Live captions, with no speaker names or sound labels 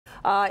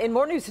In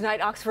more news tonight,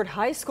 Oxford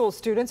High School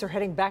students are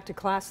heading back to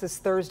class this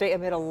Thursday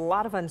amid a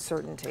lot of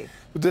uncertainty.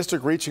 The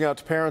district reaching out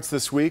to parents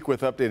this week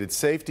with updated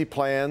safety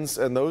plans,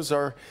 and those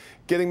are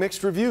getting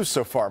mixed reviews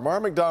so far.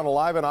 Mara McDonald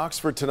live in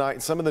Oxford tonight,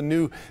 and some of the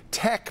new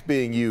tech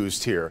being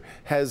used here.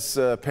 Has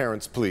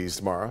parents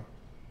pleased, Mara?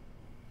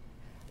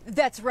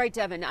 That's right,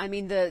 Devin. I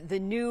mean, the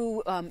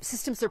new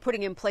systems they're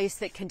putting in place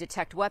that can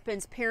detect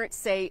weapons, parents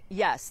say,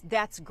 yes,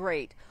 that's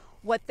great.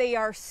 What they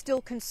are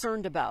still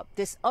concerned about,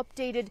 this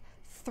updated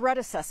threat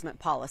assessment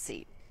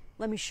policy.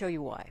 Let me show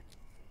you why.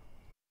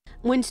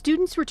 When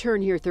students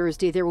return here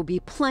Thursday, there will be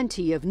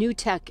plenty of new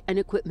tech and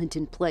equipment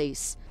in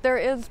place. There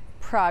is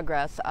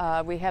progress.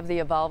 We have the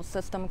Evolve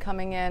system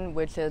coming in,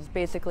 which is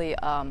basically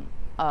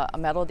a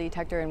metal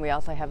detector, and we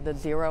also have the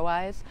Zero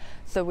Eyes.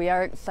 So we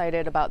are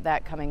excited about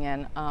that coming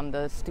in.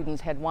 The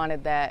students had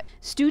wanted that.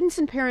 Students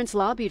and parents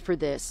lobbied for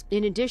this.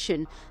 In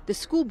addition, the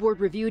school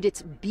board reviewed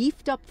its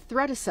beefed up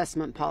threat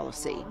assessment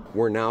policy.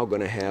 We're now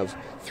going to have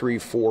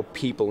 3-4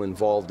 people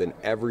involved in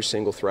every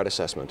single threat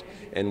assessment.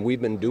 And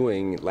we've been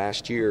doing,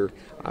 last year,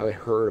 I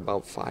heard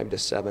about 5 to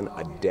 7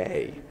 a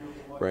day,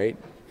 right?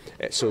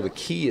 So the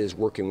key is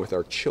working with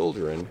our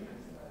children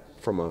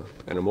from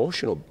an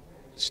emotional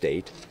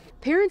state.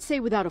 Parents say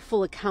without a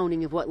full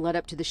accounting of what led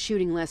up to the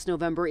shooting last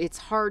November, it's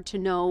hard to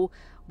know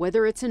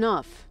whether it's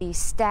enough. The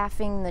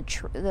staffing,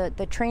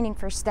 the training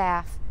for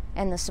staff,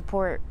 and the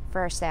support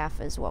for our staff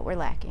is what we're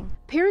lacking.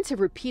 Parents have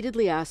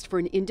repeatedly asked for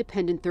an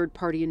independent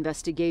third-party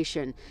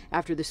investigation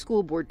after the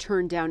school board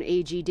turned down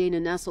AG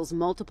Dana Nessel's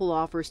multiple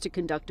offers to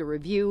conduct a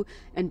review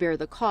and bear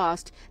the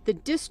cost. The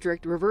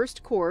district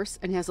reversed course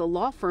and has a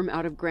law firm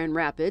out of Grand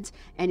Rapids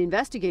and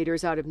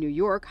investigators out of New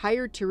York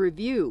hired to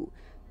review.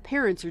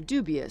 Parents are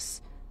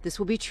dubious this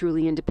will be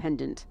truly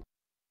independent.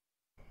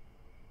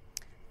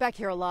 Back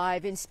here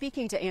live and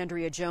speaking to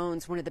Andrea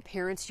Jones, one of the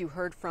parents you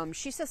heard from,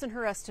 she says in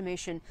her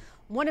estimation,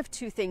 one of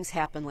two things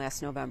happened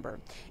last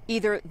November.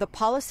 Either the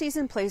policies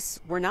in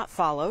place were not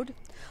followed,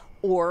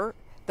 or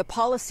the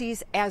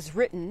policies as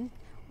written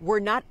were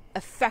not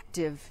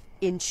effective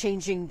in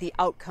changing the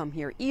outcome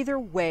here. Either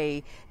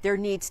way, there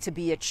needs to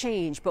be a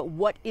change. But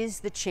what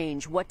is the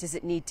change? What does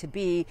it need to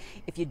be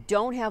if you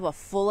don't have a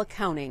full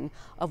accounting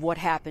of what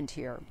happened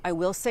here? I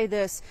will say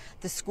this,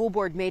 the school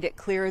board made it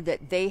clear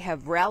that they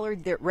have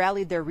rallied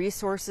their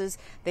resources.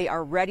 They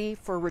are ready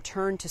for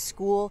return to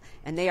school,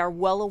 and they are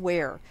well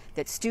aware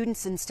that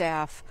students and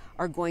staff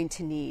are going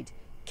to need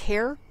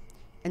care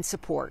and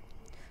support.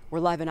 We're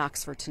live in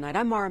Oxford tonight.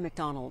 I'm Mara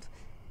McDonald,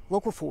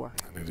 Local 4.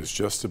 And it is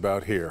just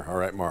about here. All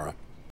right, Mara.